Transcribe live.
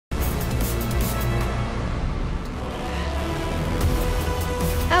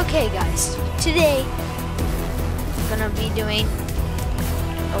Okay guys, today I'm gonna be doing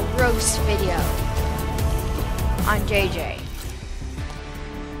a roast video on JJ.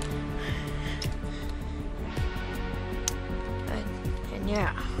 And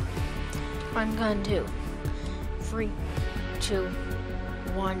yeah, I'm gonna do 3, 2,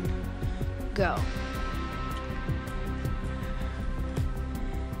 1, go.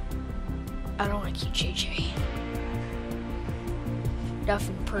 I don't like you, JJ.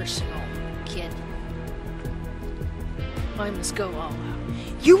 Nothing personal, kid. I must go all out.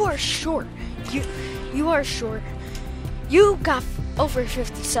 You are short. You are short. You got over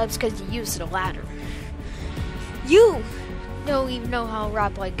 50 subs because you used the ladder. You don't even know how to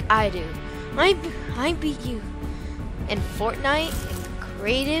rap like I do. I beat you in Fortnite, in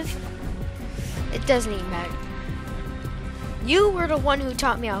creative. It doesn't even matter. You were the one who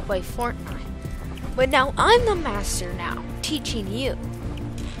taught me how to play Fortnite. But now I'm the master now, teaching you.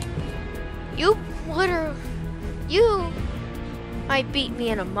 You might beat me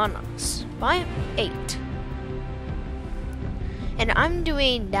in Among Us, but I'm 8. And I'm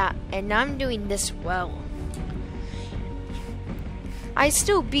doing that, and I'm doing this well. I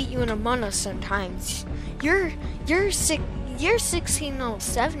still beat you in Among Us sometimes. You're 16 or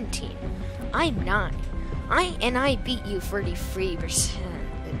 17. I'm 9. I beat you 33%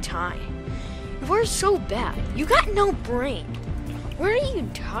 of the time. We're so bad. You got no brain. What are you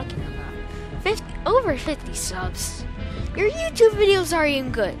talking about? Over 50 subs. Your YouTube videos are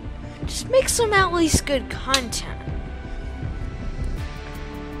even good. Just make some at least good content.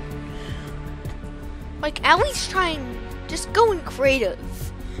 Like, at least try and just go in creative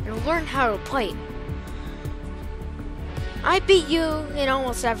and learn how to play. I beat you in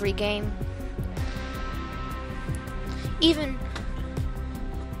almost every game.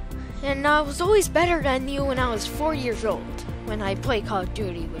 And I was always better than you when I was 4 years old, when I played Call of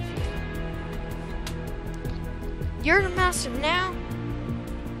Duty with you. You're the master now.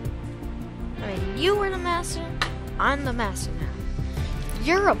 I mean, you were the master, I'm the master now.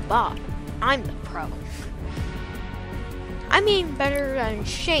 You're a bot, I'm the pro. I mean, better than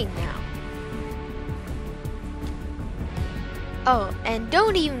Shane now. Oh, and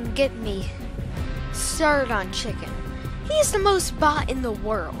don't even get me started on Chicken. He's the most bot in the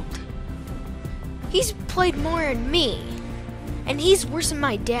world. He's played more than me, and he's worse than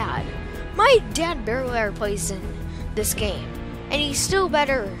my dad. My dad barely ever plays in this game, and he's still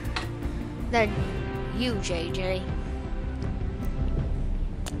better than you, JJ.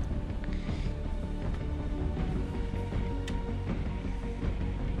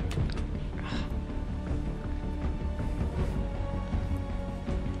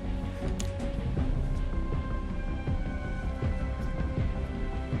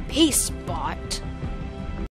 Peace, bot.